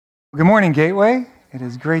Good morning, Gateway. It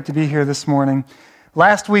is great to be here this morning.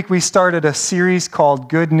 Last week we started a series called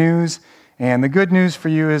Good News, and the good news for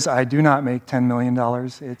you is I do not make $10 million.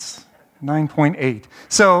 It's 9.8.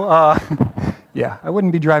 So, I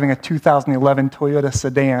wouldn't be driving a 2011 Toyota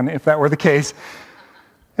sedan if that were the case.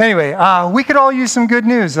 Anyway, we could all use some good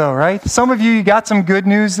news though, right? Some of you got some good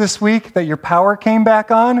news this week that your power came back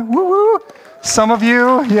on. Woo-woo! Some of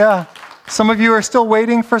you are still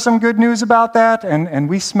waiting for some good news about that, and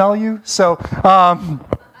we smell you. So,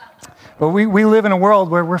 but we live in a world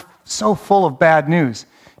where we're so full of bad news.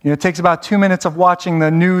 It takes about 2 minutes of watching the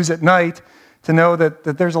news at night to know that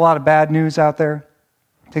there's a lot of bad news out there.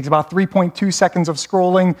 It takes about 3.2 seconds of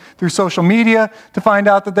scrolling through social media to find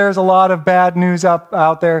out that there's a lot of bad news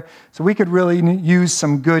out there. So we could really use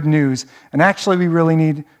some good news. And actually, we really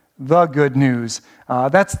need the good news.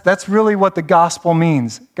 That's really what the gospel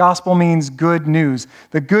means. Gospel means good news.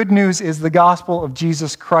 The good news is the gospel of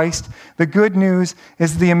Jesus Christ. The good news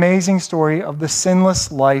is the amazing story of the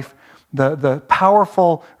sinless life, the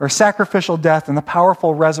powerful or sacrificial death and the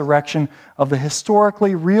powerful resurrection of the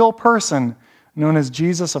historically real person known as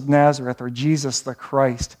Jesus of Nazareth, or Jesus the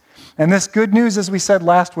Christ. And this good news, as we said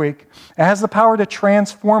last week, it has the power to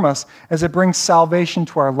transform us as it brings salvation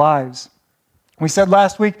to our lives. We said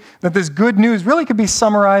last week that this good news really could be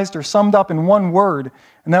summarized or summed up in one word,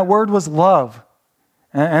 and that word was love.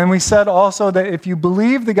 And we said also that if you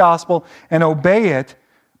believe the gospel and obey it,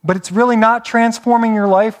 but it's really not transforming your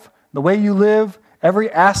life, the way you live, every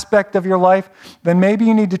aspect of your life, then maybe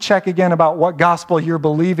you need to check again about what gospel you're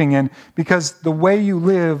believing in, because the way you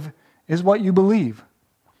live is what you believe.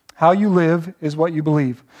 How you live is what you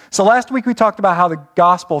believe. So last week we talked about how the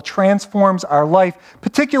gospel transforms our life,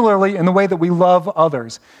 particularly in the way that we love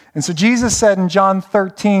others. And so Jesus said in John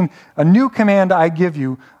 13, "A new command I give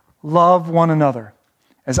you, love one another.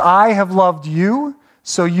 As I have loved you,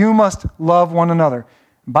 so you must love one another.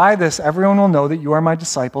 By this, everyone will know that you are my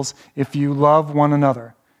disciples if you love one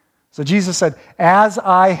another." So Jesus said, "As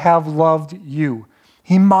I have loved you."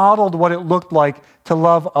 He modeled what it looked like to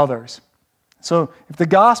love others. So if the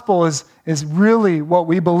gospel is really what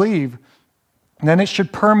we believe, then it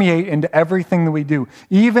should permeate into everything that we do,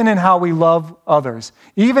 even in how we love others,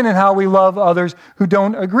 even in how we love others who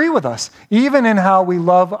don't agree with us, even in how we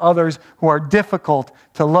love others who are difficult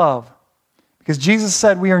to love. Because Jesus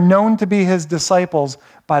said we are known to be his disciples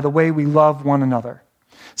by the way we love one another.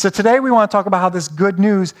 So today we want to talk about how this good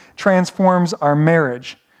news transforms our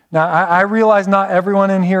marriage. Now, I realize not everyone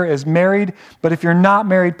in here is married, but if you're not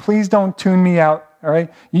married, please don't tune me out, all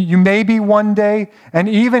right? You may be one day, and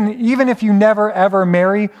even if you never ever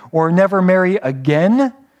marry or never marry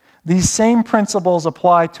again, these same principles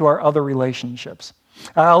apply to our other relationships.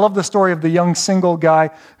 I love the story of the young single guy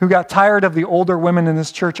who got tired of the older women in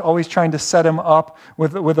his church always trying to set him up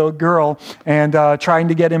with a girl and trying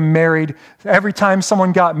to get him married. Every time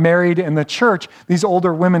someone got married in the church, these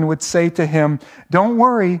older women would say to him, "Don't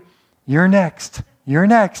worry, you're next. You're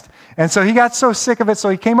next." And so he got so sick of it, so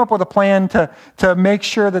he came up with a plan to make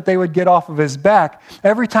sure that they would get off of his back.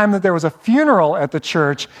 Every time that there was a funeral at the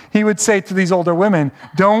church, he would say to these older women,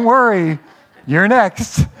 "Don't worry, you're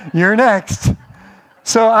next. You're next."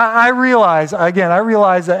 So I realize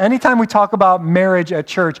that anytime we talk about marriage at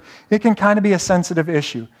church, it can kind of be a sensitive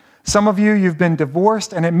issue. Some of you've been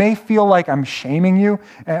divorced, and it may feel like I'm shaming you,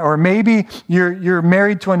 or maybe you're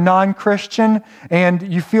married to a non-Christian, and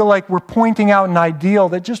you feel like we're pointing out an ideal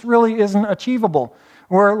that just really isn't achievable.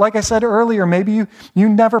 Or like I said earlier, maybe you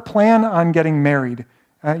never plan on getting married.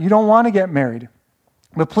 You don't want to get married.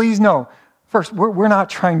 But please know, first, we're not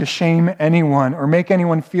trying to shame anyone or make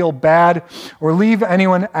anyone feel bad or leave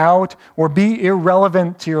anyone out or be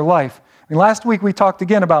irrelevant to your life. I mean, last week we talked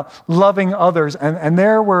again about loving others, and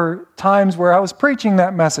there were times where I was preaching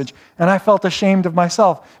that message and I felt ashamed of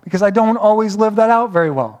myself because I don't always live that out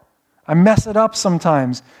very well. I mess it up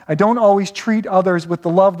sometimes. I don't always treat others with the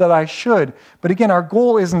love that I should. But again, our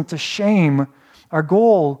goal isn't to shame. Our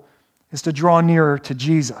goal is to draw nearer to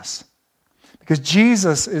Jesus. Because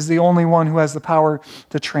Jesus is the only one who has the power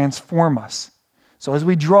to transform us. So as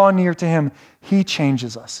we draw near to him, he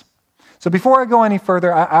changes us. So before I go any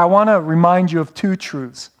further, I want to remind you of two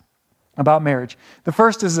truths about marriage. The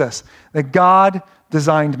first is this, that God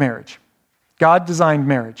designed marriage. God designed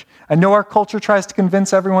marriage. I know our culture tries to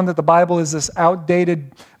convince everyone that the Bible is this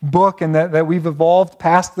outdated book and that we've evolved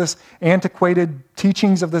past this antiquated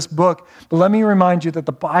teachings of this book. But let me remind you that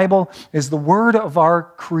the Bible is the word of our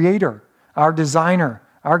Creator, our designer,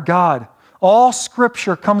 our God. All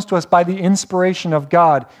Scripture comes to us by the inspiration of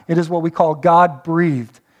God. It is what we call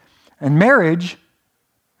God-breathed. And marriage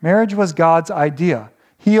was God's idea.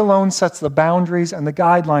 He alone sets the boundaries and the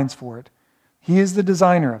guidelines for it. He is the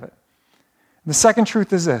designer of it. The second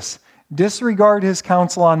truth is this: disregard his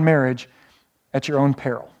counsel on marriage at your own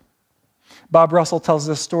peril. Bob Russell tells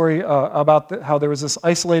this story about how there was this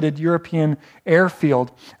isolated European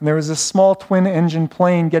airfield, and there was this small twin-engine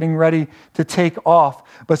plane getting ready to take off,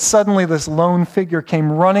 but suddenly this lone figure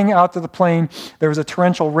came running out to the plane. There was a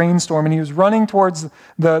torrential rainstorm, and he was running towards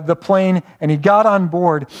the plane, and he got on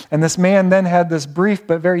board, and this man then had this brief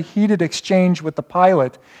but very heated exchange with the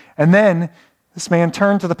pilot, and then this man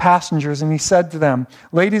turned to the passengers, and he said to them,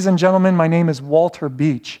 "Ladies and gentlemen, my name is Walter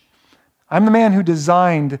Beach. I'm the man who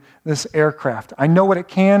designed this aircraft. I know what it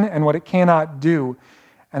can and what it cannot do,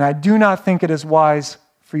 and I do not think it is wise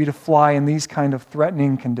for you to fly in these kind of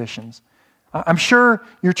threatening conditions. I'm sure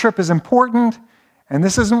your trip is important, and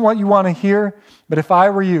this isn't what you want to hear, but if I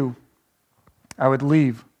were you, I would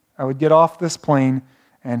leave. I would get off this plane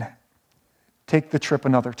and take the trip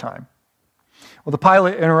another time." Well, the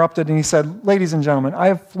pilot interrupted and he said, "Ladies and gentlemen, I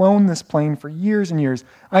have flown this plane for years and years.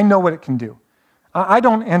 I know what it can do. I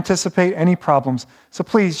don't anticipate any problems, so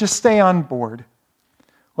please just stay on board."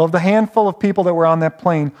 Well, of the handful of people that were on that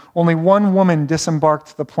plane, only one woman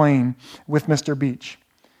disembarked the plane with Mr. Beach.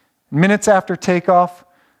 Minutes after takeoff,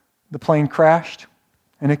 the plane crashed,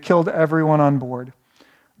 and it killed everyone on board.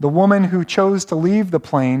 The woman who chose to leave the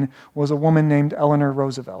plane was a woman named Eleanor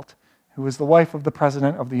Roosevelt, who was the wife of the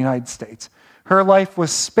President of the United States. Her life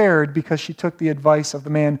was spared because she took the advice of the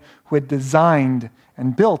man who had designed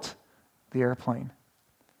and built the airplane.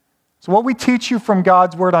 So what we teach you from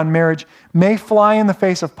God's word on marriage may fly in the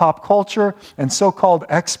face of pop culture and so-called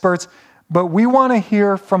experts, but we want to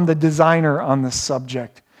hear from the designer on this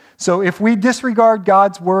subject. So if we disregard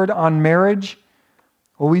God's word on marriage,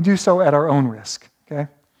 well, we do so at our own risk, okay?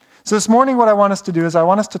 So this morning what I want us to do is I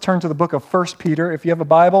want us to turn to the book of 1 Peter. If you have a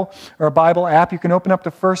Bible or a Bible app, you can open up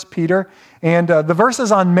to 1 Peter. And the verses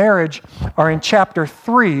on marriage are in chapter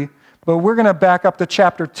 3, but we're going to back up to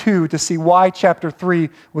chapter 2 to see why chapter 3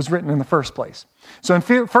 was written in the first place. So in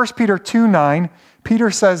 1 Peter 2:9, Peter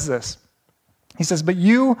says this. He says, "But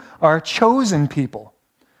you are a chosen people,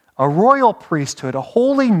 a royal priesthood, a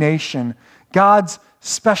holy nation, God's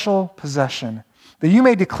special possession, that you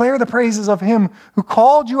may declare the praises of him who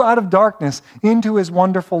called you out of darkness into his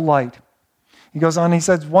wonderful light." He goes on, he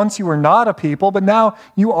says, "Once you were not a people, but now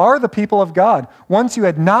you are the people of God. Once you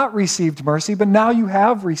had not received mercy, but now you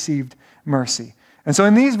have received mercy." And so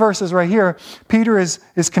in these verses right here, Peter is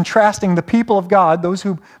contrasting the people of God, those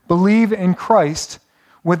who believe in Christ,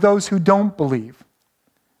 with those who don't believe.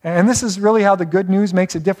 And this is really how the good news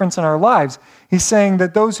makes a difference in our lives. He's saying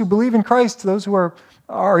that those who believe in Christ, those who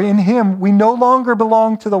are in him, we no longer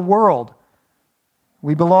belong to the world.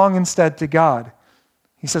 We belong instead to God.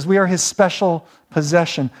 He says we are his special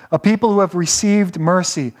possession, a people who have received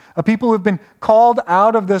mercy, a people who have been called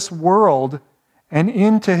out of this world and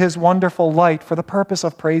into his wonderful light for the purpose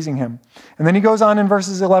of praising him. And then he goes on in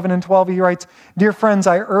verses 11 and 12, he writes, "Dear friends,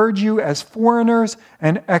 I urge you as foreigners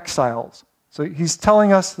and exiles." So he's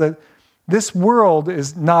telling us that this world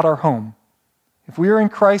is not our home. If we are in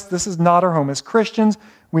Christ, this is not our home. As Christians,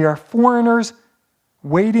 we are foreigners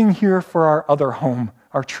waiting here for our other home,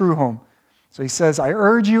 our true home. So he says, "I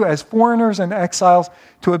urge you as foreigners and exiles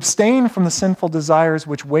to abstain from the sinful desires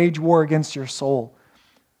which wage war against your soul."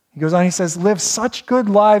 He goes on, he says, "Live such good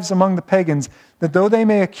lives among the pagans that though they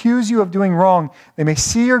may accuse you of doing wrong, they may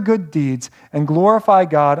see your good deeds and glorify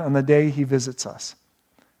God on the day he visits us."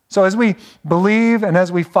 So as we believe and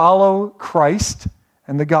as we follow Christ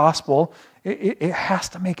and the gospel, it has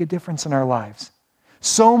to make a difference in our lives.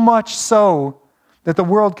 So much so that the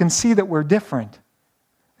world can see that we're different.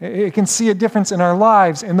 It can see a difference in our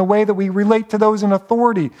lives, in the way that we relate to those in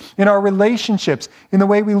authority, in our relationships, in the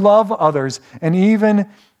way we love others, and even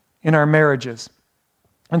in our marriages.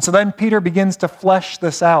 And so then Peter begins to flesh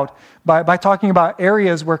this out by talking about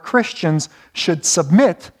areas where Christians should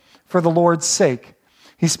submit for the Lord's sake.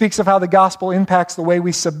 He speaks of how the gospel impacts the way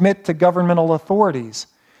we submit to governmental authorities.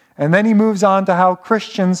 And then he moves on to how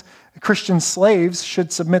Christian slaves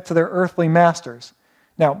should submit to their earthly masters.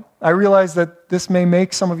 Now, I realize that this may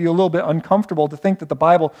make some of you a little bit uncomfortable to think that the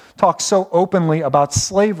Bible talks so openly about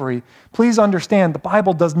slavery. Please understand, the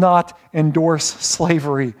Bible does not endorse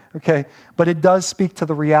slavery, okay? But it does speak to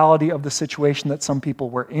the reality of the situation that some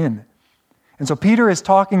people were in. And so Peter is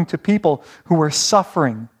talking to people who were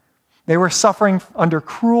suffering. They were suffering under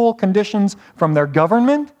cruel conditions from their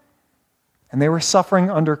government, and they were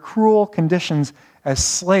suffering under cruel conditions as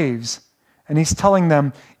slaves. And he's telling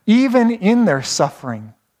them, even in their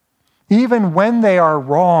suffering, even when they are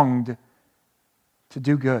wronged, to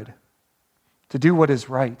do good, to do what is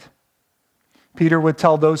right. Peter would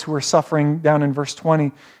tell those who were suffering down in verse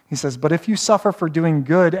 20, he says, "But if you suffer for doing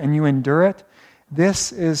good and you endure it,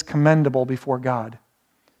 this is commendable before God.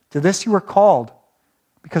 To this you were called,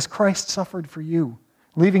 because Christ suffered for you,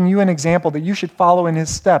 leaving you an example that you should follow in his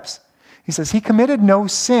steps." He says, "He committed no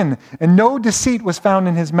sin, and no deceit was found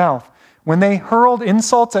in his mouth. When they hurled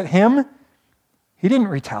insults at him, he didn't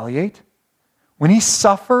retaliate. When he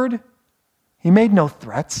suffered, he made no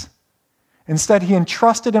threats. Instead, he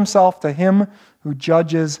entrusted himself to him who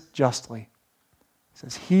judges justly." He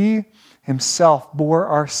says, "He himself bore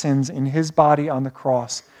our sins in his body on the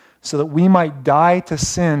cross so that we might die to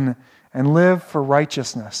sin and live for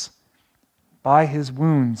righteousness. By his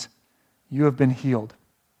wounds you have been healed."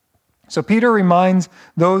 So Peter reminds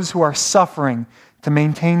those who are suffering to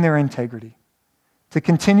maintain their integrity, to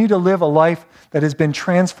continue to live a life that has been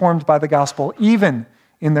transformed by the gospel, even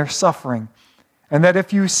in their suffering. And that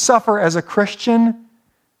if you suffer as a Christian,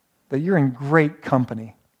 that you're in great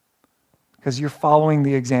company because you're following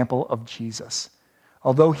the example of Jesus.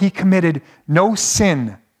 Although he committed no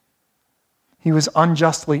sin, he was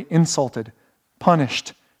unjustly insulted,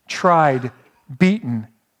 punished, tried, beaten,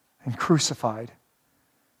 and crucified.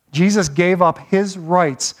 Jesus gave up his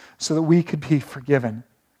rights so that we could be forgiven.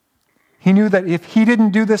 He knew that if he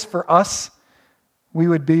didn't do this for us, we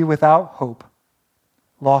would be without hope,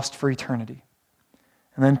 lost for eternity.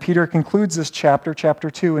 And then Peter concludes this chapter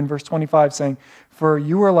 2, in verse 25, saying, "For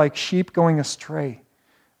you were like sheep going astray,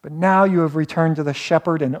 but now you have returned to the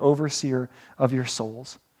shepherd and overseer of your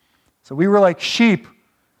souls." So we were like sheep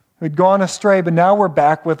who had gone astray, but now we're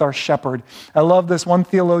back with our shepherd. I love this. One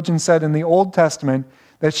theologian said in the Old Testament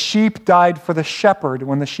that sheep died for the shepherd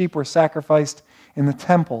when the sheep were sacrificed in the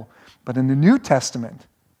temple. But in the New Testament,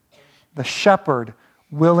 the shepherd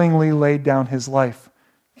willingly laid down his life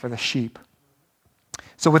for the sheep.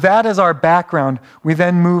 So with that as our background, we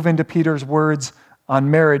then move into Peter's words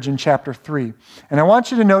on marriage in chapter 3. And I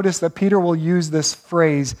want you to notice that Peter will use this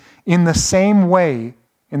phrase in the same way.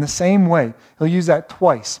 He'll use that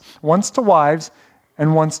twice, once to wives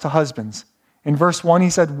and once to husbands. In verse 1,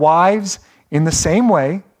 he said, "Wives, in the same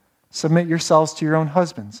way, submit yourselves to your own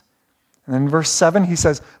husbands." And then in verse 7, he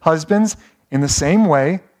says, "Husbands, in the same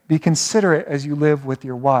way, be considerate as you live with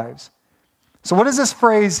your wives." So what does this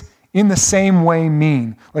phrase, "in the same way,"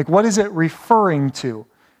 mean? Like, what is it referring to?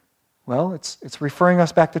 Well, it's referring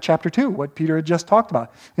us back to chapter 2, what Peter had just talked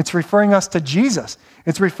about. It's referring us to Jesus.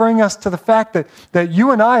 It's referring us to the fact that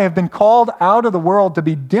you and I have been called out of the world to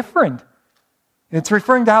be different. It's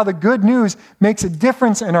referring to how the good news makes a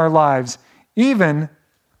difference in our lives, even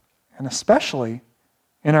and especially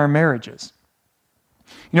in our marriages.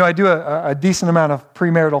 You know, I do a decent amount of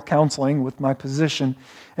premarital counseling with my position,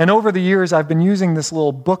 and over the years I've been using this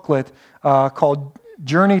little booklet called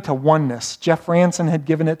Journey to Oneness. Jeff Ranson had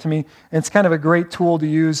given it to me, and it's kind of a great tool to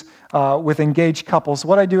use with engaged couples.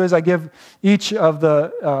 What I do is I give each of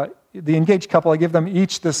the engaged couple, I give them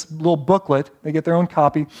each this little booklet. They get their own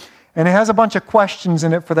copy, and it has a bunch of questions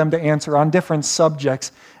in it for them to answer on different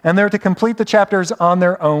subjects. And they're to complete the chapters on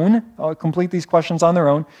their own, complete these questions on their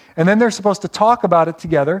own, and then they're supposed to talk about it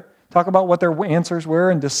together, talk about what their answers were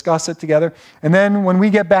and discuss it together. And then when we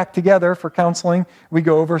get back together for counseling, we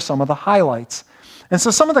go over some of the highlights. And so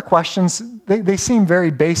some of the questions, they seem very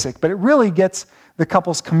basic, but it really gets the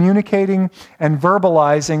couples communicating and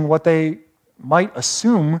verbalizing what they might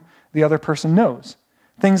assume the other person knows.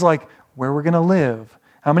 Things like where we're going to live,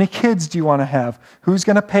 how many kids do you want to have, who's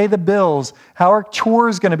going to pay the bills, how are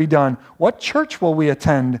chores going to be done, what church will we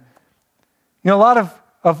attend. You know, a lot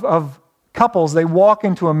of couples, they walk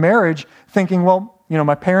into a marriage thinking, well, you know,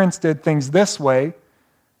 my parents did things this way,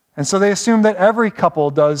 and so they assume that every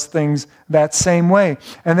couple does things that same way.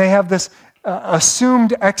 And they have this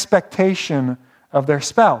assumed expectation of their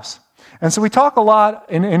spouse. And so we talk a lot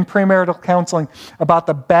in premarital counseling about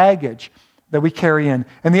the baggage that we carry in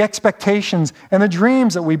and the expectations and the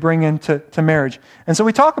dreams that we bring into marriage. And so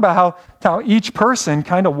we talk about how each person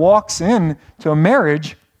kind of walks in to a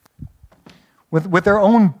marriage with their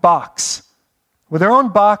own box,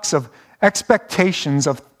 of expectations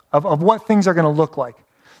of what things are going to look like.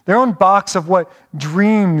 Their own box of what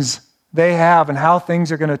dreams they have and how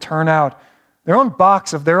things are going to turn out. Their own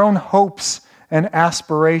box of their own hopes and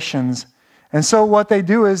aspirations. And so what they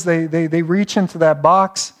do is they reach into that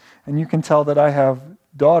box, and you can tell that I have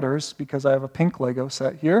daughters because I have a pink Lego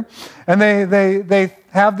set here. And they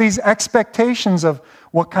have these expectations of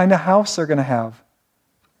what kind of house they're going to have,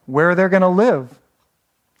 where they're going to live.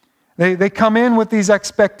 They come in with these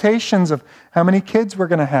expectations of how many kids we're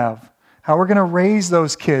going to have, how we're going to raise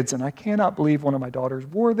those kids. And I cannot believe one of my daughters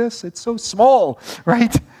wore this. It's so small,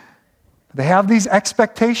 right? They have these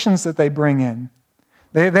expectations that they bring in.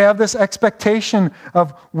 They have this expectation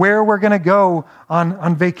of where we're going to go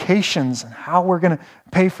on vacations and how we're going to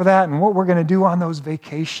pay for that and what we're going to do on those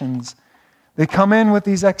vacations. They come in with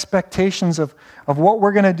these expectations of what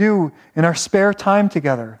we're going to do in our spare time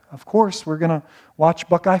together. Of course, we're going to watch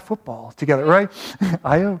Buckeye football together, right?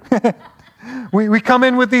 We come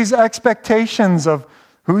in with these expectations of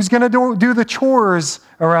who's going to do the chores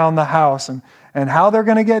around the house and how they're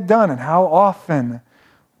going to get done and how often.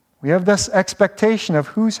 We have this expectation of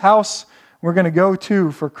whose house we're going to go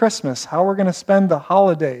to for Christmas, how we're going to spend the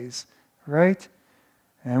holidays, right?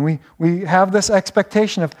 And we have this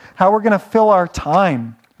expectation of how we're going to fill our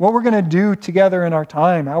time, what we're going to do together in our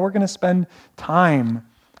time, how we're going to spend time.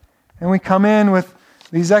 And we come in with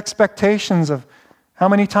these expectations of how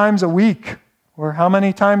many times a week or how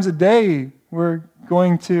many times a day we're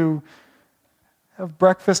going to have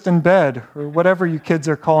breakfast in bed or whatever you kids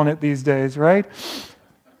are calling it these days, right?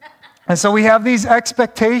 And so we have these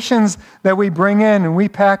expectations that we bring in and we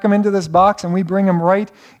pack them into this box and we bring them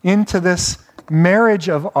right into this marriage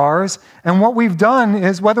of ours. And what we've done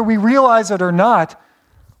is, whether we realize it or not,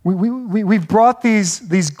 we've brought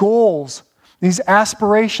these goals, these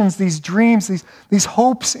aspirations, these dreams, these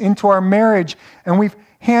hopes into our marriage, and we've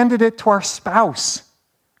handed it to our spouse.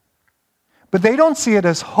 But they don't see it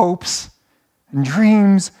as hopes and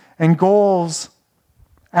dreams and goals,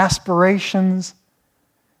 aspirations.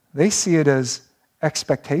 They see it as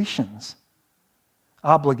expectations,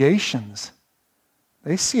 obligations.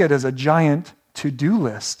 They see it as a giant to-do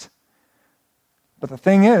list. But the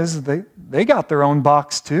thing is, they got their own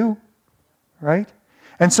box too, right?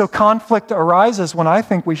 And so conflict arises when I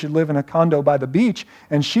think we should live in a condo by the beach,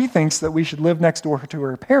 and she thinks that we should live next door to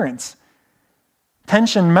her parents.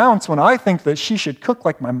 Tension mounts when I think that she should cook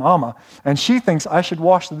like my mama, and she thinks I should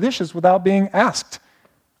wash the dishes without being asked.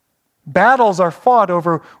 Battles are fought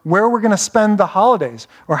over where we're going to spend the holidays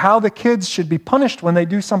or how the kids should be punished when they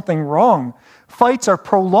do something wrong. Fights are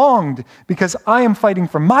prolonged because I am fighting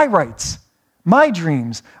for my rights, my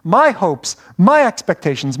dreams, my hopes, my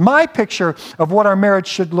expectations, my picture of what our marriage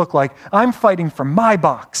should look like. I'm fighting for my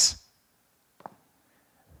box.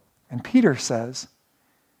 And Peter says,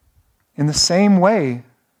 in the same way,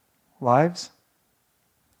 wives,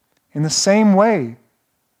 in the same way,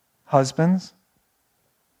 husbands,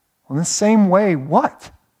 in the same way,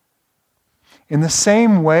 what? In the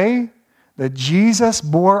same way that Jesus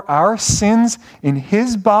bore our sins in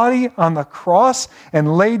his body on the cross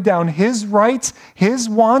and laid down his rights, his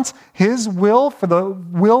wants, his will for the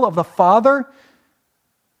will of the Father,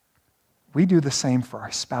 we do the same for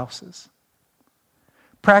our spouses.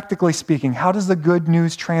 Practically speaking, how does the good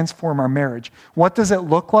news transform our marriage? What does it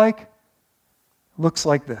look like? It looks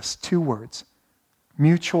like this, 2 words: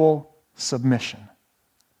 mutual submission.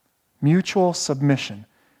 Mutual submission.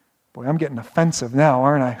 Boy, I'm getting offensive now,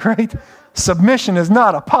 aren't I? Right? Submission is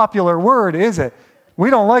not a popular word, is it? We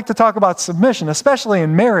don't like to talk about submission, especially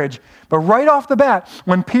in marriage. But right off the bat,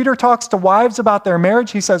 when Peter talks to wives about their marriage,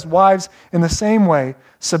 he says, wives, in the same way,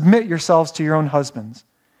 submit yourselves to your own husbands.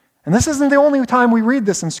 And this isn't the only time we read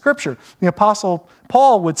this in Scripture. The Apostle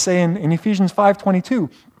Paul would say in Ephesians 5:22,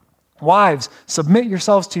 wives, submit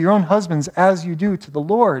yourselves to your own husbands as you do to the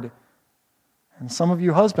Lord. And some of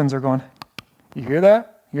you husbands are going, you hear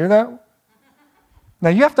that? You hear that? Now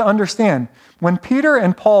you have to understand, when Peter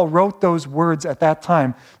and Paul wrote those words at that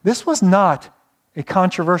time, this was not a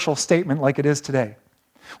controversial statement like it is today.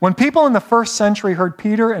 When people in the first century heard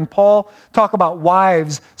Peter and Paul talk about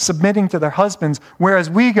wives submitting to their husbands, whereas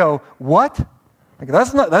we go, what? Like,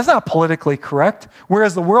 that's not politically correct.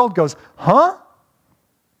 Whereas the world goes, huh?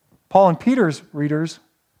 Paul and Peter's readers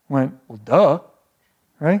went, well, duh,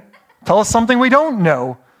 right? Tell us something we don't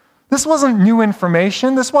know. This wasn't new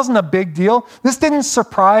information. This wasn't a big deal. This didn't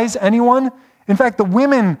surprise anyone. In fact, the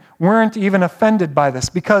women weren't even offended by this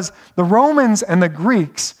because the Romans and the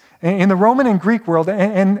Greeks, in the Roman and Greek world,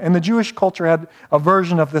 and the Jewish culture had a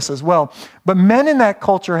version of this as well, but men in that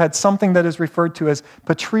culture had something that is referred to as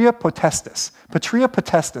patria potestas. Patria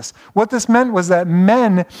potestas. What this meant was that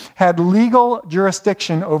men had legal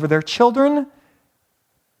jurisdiction over their children,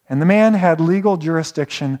 and the man had legal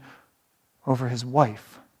jurisdiction over his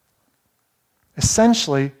wife.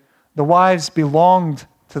 Essentially, the wives belonged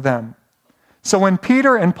to them. So when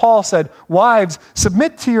Peter and Paul said, wives,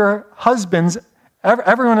 submit to your husbands,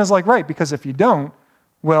 everyone is like, right, because if you don't,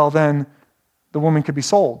 well, then the woman could be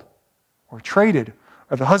sold or traded,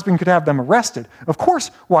 or the husband could have them arrested. Of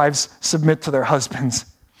course, wives submit to their husbands.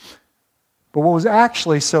 But what was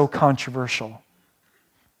actually so controversial,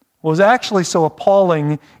 what was actually so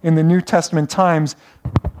appalling in the New Testament times,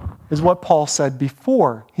 is what Paul said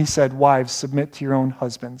before he said, wives, submit to your own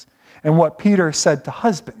husbands. And what Peter said to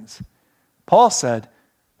husbands. Paul said,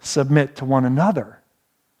 submit to one another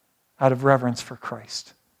out of reverence for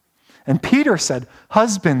Christ. And Peter said,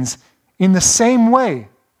 husbands, in the same way.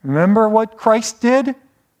 Remember what Christ did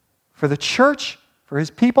for the church, for his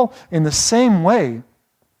people? In the same way,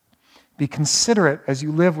 be considerate as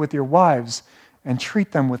you live with your wives and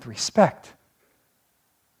treat them with respect.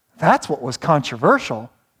 That's what was controversial.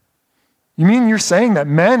 You mean you're saying that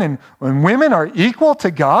men and women are equal to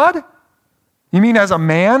God? You mean as a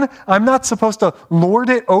man, I'm not supposed to lord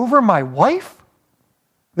it over my wife?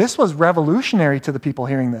 This was revolutionary to the people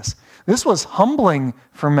hearing this. This was humbling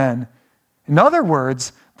for men. In other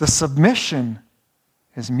words, the submission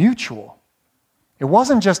is mutual. It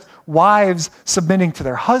wasn't just wives submitting to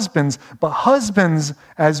their husbands, but husbands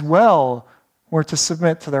as well were to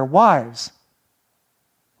submit to their wives.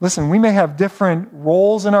 Listen, we may have different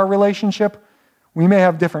roles in our relationship. We may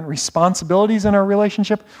have different responsibilities in our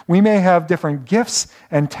relationship. We may have different gifts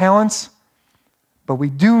and talents, but we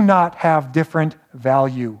do not have different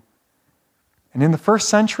value. And in the first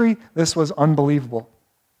century, this was unbelievable.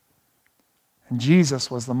 And Jesus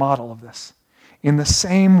was the model of this. In the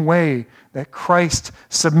same way that Christ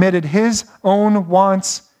submitted his own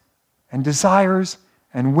wants and desires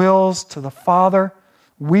and wills to the Father,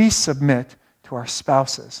 we submit to our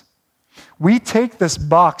spouses. We take this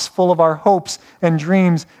box full of our hopes and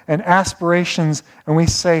dreams and aspirations and we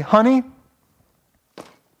say, honey,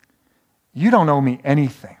 you don't owe me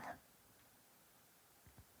anything.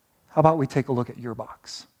 How about we take a look at your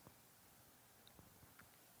box?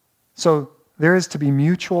 So there is to be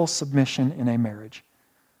mutual submission in a marriage.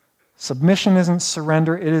 Submission isn't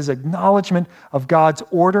surrender, it is acknowledgement of God's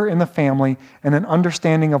order in the family and an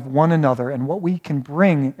understanding of one another and what we can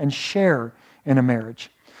bring and share in a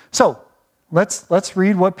marriage. So, let's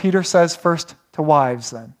read what Peter says first to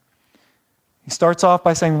wives then. He starts off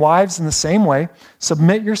by saying, wives, in the same way,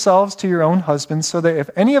 submit yourselves to your own husbands, so that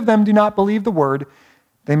if any of them do not believe the word,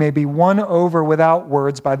 they may be won over without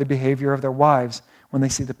words by the behavior of their wives, when they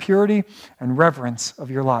see the purity and reverence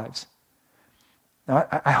of your lives. Now,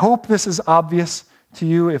 I hope this is obvious to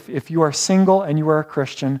you. If you are single and you are a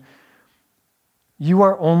Christian, you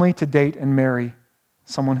are only to date and marry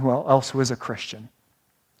someone else who is a Christian.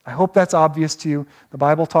 I hope that's obvious to you. The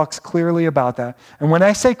Bible talks clearly about that. And when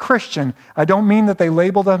I say Christian, I don't mean that they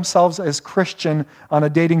label themselves as Christian on a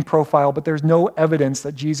dating profile, but there's no evidence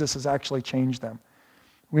that Jesus has actually changed them.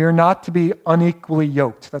 We are not to be unequally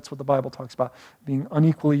yoked. That's what the Bible talks about, being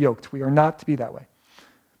unequally yoked. We are not to be that way.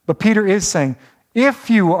 But Peter is saying, if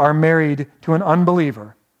you are married to an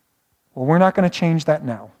unbeliever, well, we're not going to change that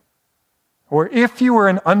now. Or if you were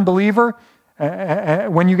an unbeliever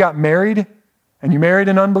when you got married, and you married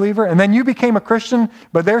an unbeliever, and then you became a Christian,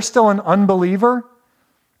 but they're still an unbeliever,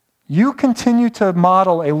 you continue to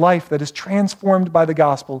model a life that is transformed by the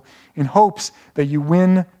gospel in hopes that you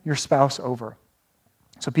win your spouse over.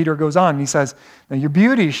 So Peter goes on, and he says, now your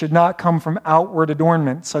beauty should not come from outward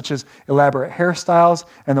adornment, such as elaborate hairstyles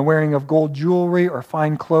and the wearing of gold jewelry or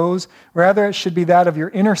fine clothes. Rather, it should be that of your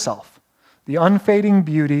inner self, the unfading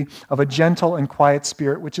beauty of a gentle and quiet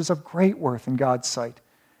spirit, which is of great worth in God's sight.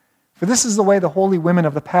 For this is the way the holy women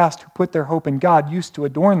of the past who put their hope in God used to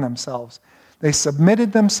adorn themselves. They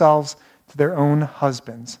submitted themselves to their own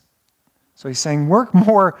husbands. So he's saying, work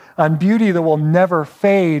more on beauty that will never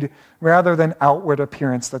fade rather than outward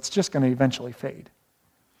appearance that's just going to eventually fade.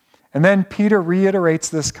 And then Peter reiterates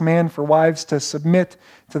this command for wives to submit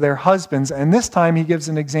to their husbands, and this time he gives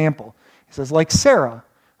an example. He says, like Sarah,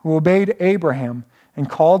 who obeyed Abraham and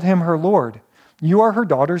called him her Lord, you are her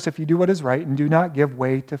daughters if you do what is right and do not give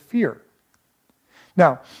way to fear.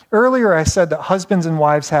 Now, earlier I said that husbands and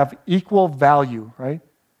wives have equal value, right?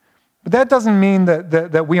 But that doesn't mean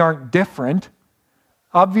that we aren't different.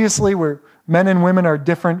 Obviously, men and women are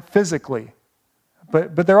different physically,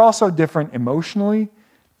 but they're also different emotionally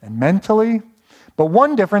and mentally. But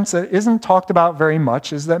one difference that isn't talked about very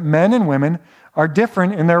much is that men and women are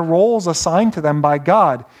different in their roles assigned to them by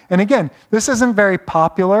God. And again, this isn't very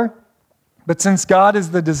popular, but since God is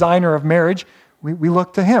the designer of marriage, we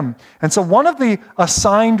look to him. And so one of the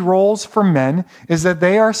assigned roles for men is that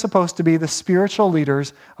they are supposed to be the spiritual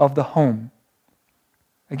leaders of the home.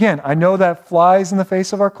 Again, I know that flies in the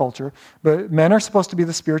face of our culture, but men are supposed to be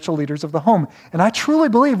the spiritual leaders of the home. And I truly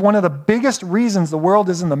believe one of the biggest reasons the world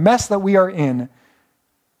is in the mess that we are in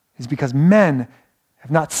is because men have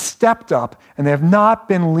not stepped up and they have not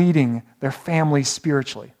been leading their families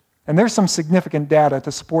spiritually. And there's some significant data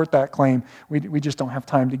to support that claim. We just don't have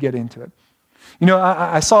time to get into it. You know,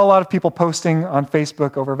 I saw a lot of people posting on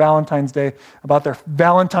Facebook over Valentine's Day about their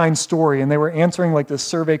Valentine story, and they were answering like the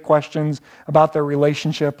survey questions about their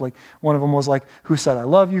relationship. Like one of them was like, who said I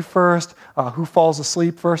love you first? Who falls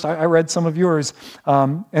asleep first? I read some of yours.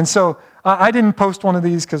 And so I didn't post one of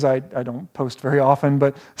these because I don't post very often,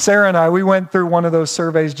 but Sarah and I, we went through one of those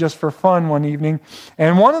surveys just for fun one evening,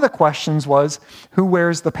 and one of the questions was, who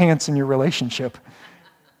wears the pants in your relationship?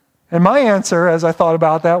 And my answer, as I thought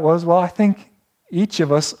about that, was, well, I think each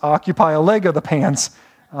of us occupy a leg of the pants,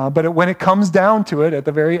 but when it comes down to it, at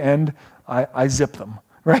the very end, I zip them,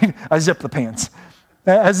 right? I zip the pants.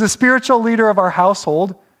 As the spiritual leader of our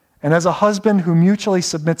household, and as a husband who mutually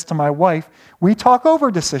submits to my wife, we talk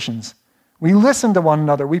over decisions. We listen to one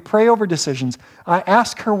another. We pray over decisions. I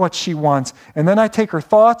ask her what she wants, and then I take her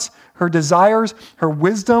thoughts, her desires, her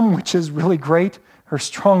wisdom, which is really great, her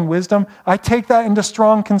strong wisdom. I take that into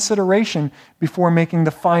strong consideration before making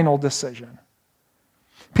the final decision.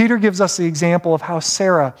 Peter gives us the example of how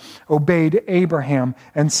Sarah obeyed Abraham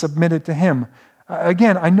and submitted to him.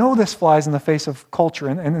 Again, I know this flies in the face of culture,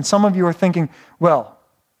 and some of you are thinking, well,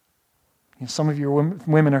 some of your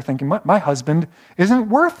women are thinking, my husband isn't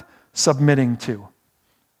worth submitting to.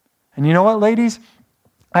 And you know what, ladies?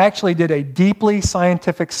 I actually did a deeply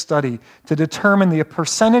scientific study to determine the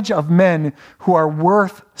percentage of men who are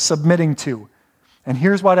worth submitting to. And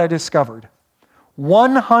here's what I discovered.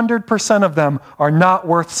 100% of them are not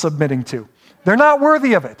worth submitting to. They're not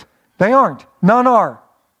worthy of it. They aren't. None are.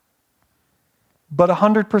 But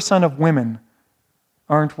 100% of women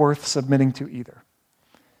aren't worth submitting to either.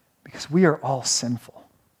 Because we are all sinful.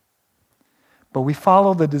 But we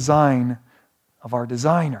follow the design of our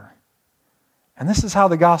designer. And this is how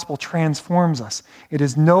the gospel transforms us. It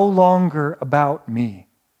is no longer about me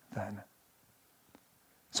then.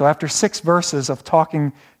 So after 6 verses of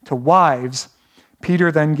talking to wives,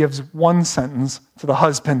 Peter then gives one sentence to the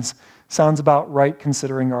husbands. Sounds about right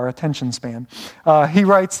considering our attention span. He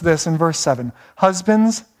writes this in verse 7.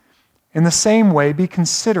 Husbands, in the same way, be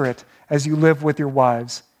considerate as you live with your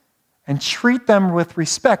wives, and treat them with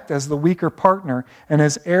respect as the weaker partner and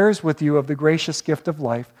as heirs with you of the gracious gift of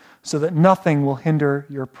life, so that nothing will hinder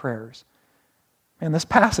your prayers. Man, this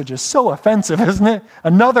passage is so offensive, isn't it?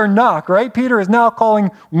 Another knock, right? Peter is now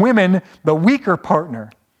calling women the weaker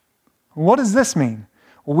partner. What does this mean?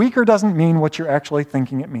 Well, weaker doesn't mean what you're actually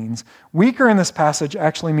thinking it means. Weaker in this passage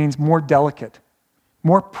actually means more delicate,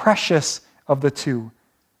 more precious of the two.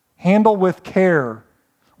 Handle with care.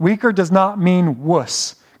 Weaker does not mean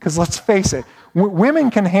wuss, because let's face it, women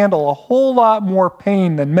can handle a whole lot more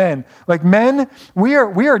pain than men. Like men, we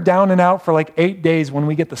are down and out for like 8 days when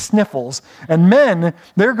we get the sniffles. And men,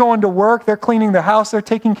 they're going to work, they're cleaning the house, they're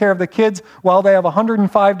taking care of the kids while they have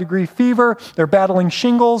 105-degree fever. They're battling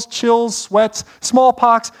shingles, chills, sweats,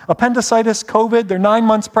 smallpox, appendicitis, COVID. They're 9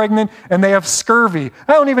 months pregnant, and they have scurvy.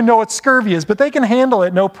 I don't even know what scurvy is, but they can handle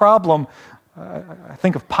it no problem. I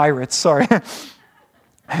think of pirates, sorry.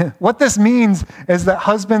 What this means is that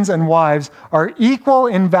husbands and wives are equal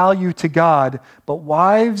in value to God, but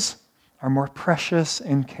wives are more precious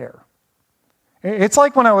in care. It's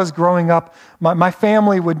like when I was growing up, my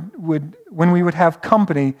family would when we would have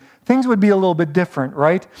company, things would be a little bit different,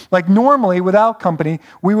 right? Like normally, without company,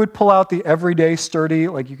 we would pull out the everyday sturdy,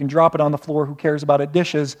 like you can drop it on the floor, who cares about it,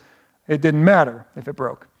 dishes. It didn't matter if it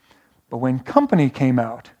broke. But when company came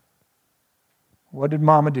out, what did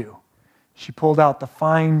Mama do? She pulled out the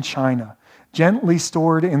fine china, gently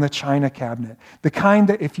stored in the china cabinet, the kind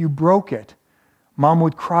that if you broke it, Mom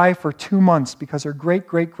would cry for 2 months because her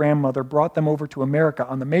great-great-grandmother brought them over to America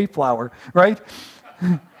on the Mayflower, right?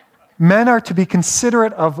 Men are to be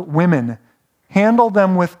considerate of women, handle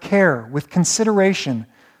them with care, with consideration,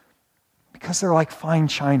 because they're like fine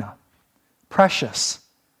china, precious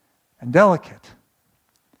and delicate.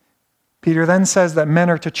 Peter then says that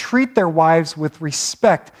men are to treat their wives with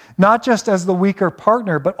respect, not just as the weaker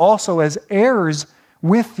partner, but also as heirs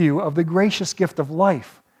with you of the gracious gift of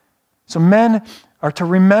life. So men are to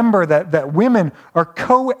remember that women are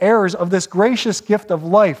co-heirs of this gracious gift of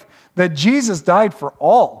life, that Jesus died for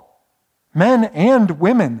all, men and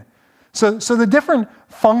women. So the different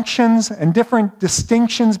functions and different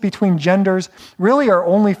distinctions between genders really are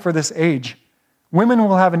only for this age. Women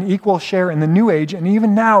will have an equal share in the new age, and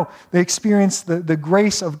even now they experience the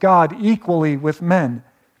grace of God equally with men.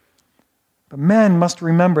 But men must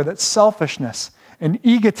remember that selfishness and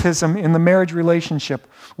egotism in the marriage relationship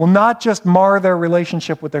will not just mar their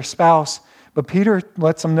relationship with their spouse, but Peter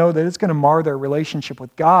lets them know that it's going to mar their relationship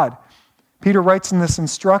with God. Peter writes in this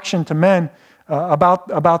instruction to men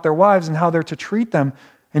about their wives and how they're to treat them,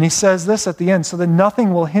 And he says this at the end, so that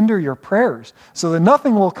nothing will hinder your prayers, so that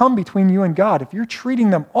nothing will come between you and God. If you're treating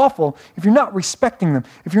them awful, if you're not respecting them,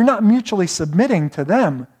 if you're not mutually submitting to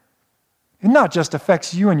them, it not just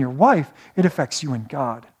affects you and your wife, it affects you and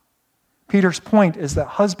God. Peter's point is that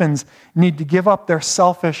husbands need to give up their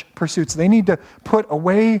selfish pursuits. They need to put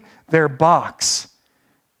away their box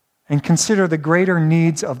and consider the greater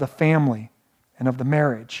needs of the family and of the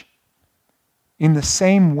marriage. In the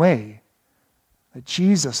same way that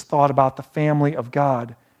Jesus thought about the family of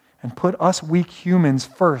God and put us weak humans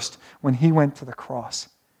first when he went to the cross.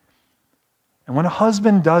 And when a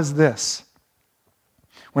husband does this,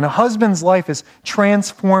 when a husband's life is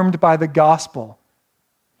transformed by the gospel,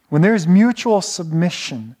 when there's mutual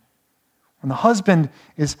submission, when the husband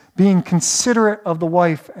is being considerate of the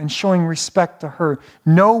wife and showing respect to her,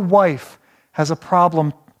 no wife has a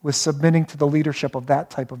problem with submitting to the leadership of that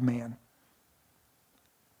type of man.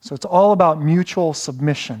 So it's all about mutual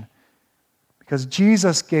submission because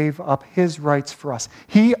Jesus gave up his rights for us.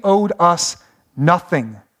 He owed us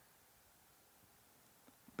nothing,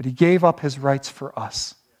 but he gave up his rights for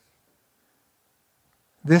us.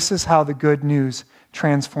 This is how the good news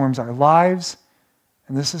transforms our lives,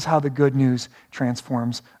 and this is how the good news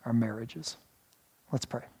transforms our marriages. Let's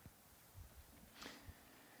pray.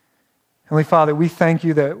 Heavenly Father, we thank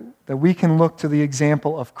you that we can look to the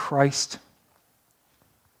example of Christ,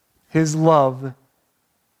 his love,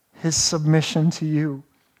 his submission to you,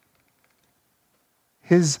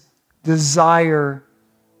 his desire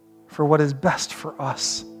for what is best for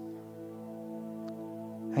us.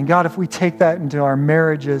 And God, if we take that into our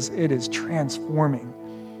marriages, it is transforming.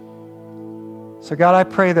 So God, I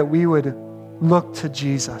pray that we would look to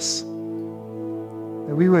Jesus, that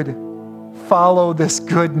we would follow this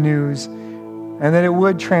good news, and that it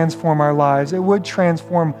would transform our lives. It would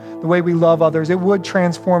transform the way we love others. It would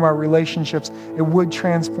transform our relationships. It would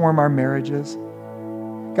transform our marriages.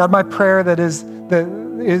 God, my prayer is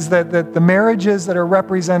that the marriages that are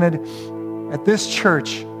represented at this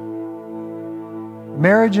church,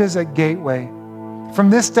 marriages at Gateway, from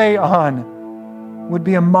this day on, would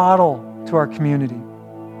be a model to our community.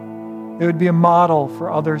 It would be a model for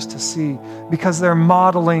others to see because they're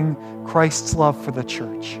modeling Christ's love for the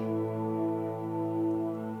church.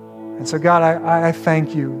 And so, God, I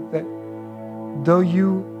thank you that though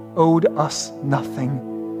you owed us nothing,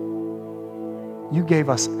 you gave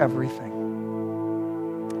us everything.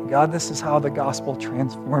 God, this is how the gospel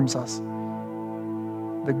transforms us.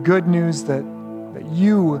 The good news that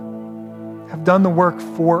you have done the work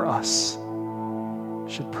for us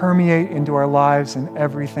should permeate into our lives and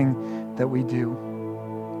everything that we do.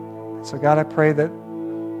 So God, I pray that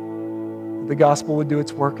the gospel would do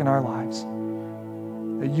its work in our lives,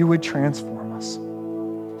 that you would transform us.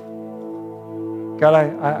 God,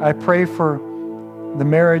 I pray for the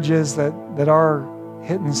marriages that are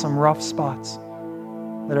hitting some rough spots,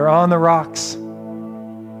 that are on the rocks,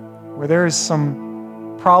 where there's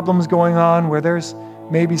some problems going on, where there's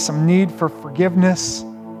maybe some need for forgiveness,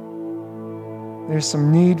 there's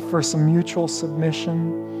some need for some mutual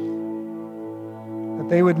submission, that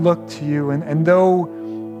they would look to you. And though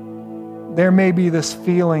there may be this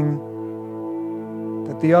feeling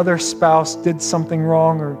that the other spouse did something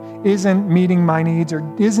wrong or isn't meeting my needs or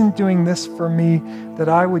isn't doing this for me, that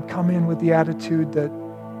I would come in with the attitude that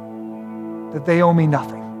they owe me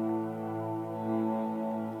nothing.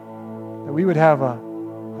 That we would have a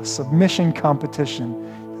submission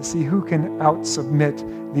competition to see who can out-submit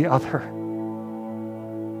the other.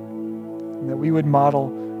 And that we would model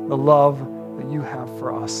the love that you have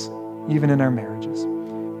for us, even in our marriages.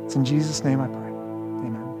 It's in Jesus' name I pray.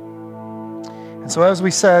 Amen. And so as we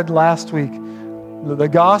said last week, the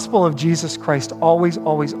gospel of Jesus Christ always,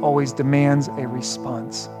 always, always demands a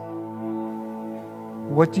response.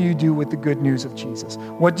 What do you do with the good news of Jesus?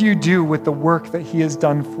 What do you do with the work that he has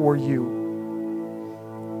done for you?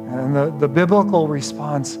 And the biblical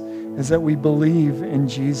response is that we believe in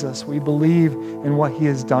Jesus. We believe in what he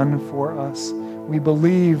has done for us. We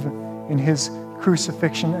believe in his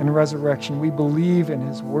crucifixion and resurrection. We believe in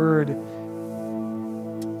his word.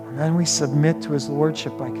 And then we submit to his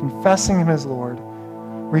lordship by confessing him as Lord,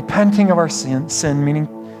 repenting of our sin, meaning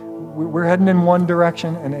we're heading in one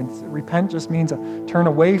direction, and repent just means a turn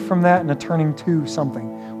away from that and a turning to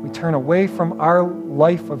something. We turn away from our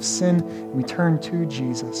life of sin and we turn to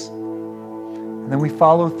Jesus. And then we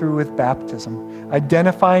follow through with baptism,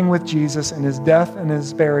 identifying with Jesus in his death and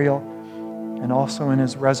his burial and also in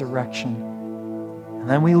his resurrection. And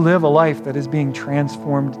then we live a life that is being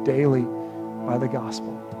transformed daily by the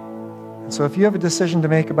gospel. And so if you have a decision to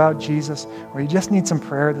make about Jesus, or you just need some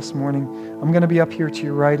prayer this morning, I'm going to be up here to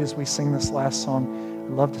your right as we sing this last song.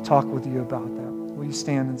 I'd love to talk with you about that. Will you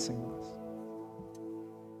stand and sing?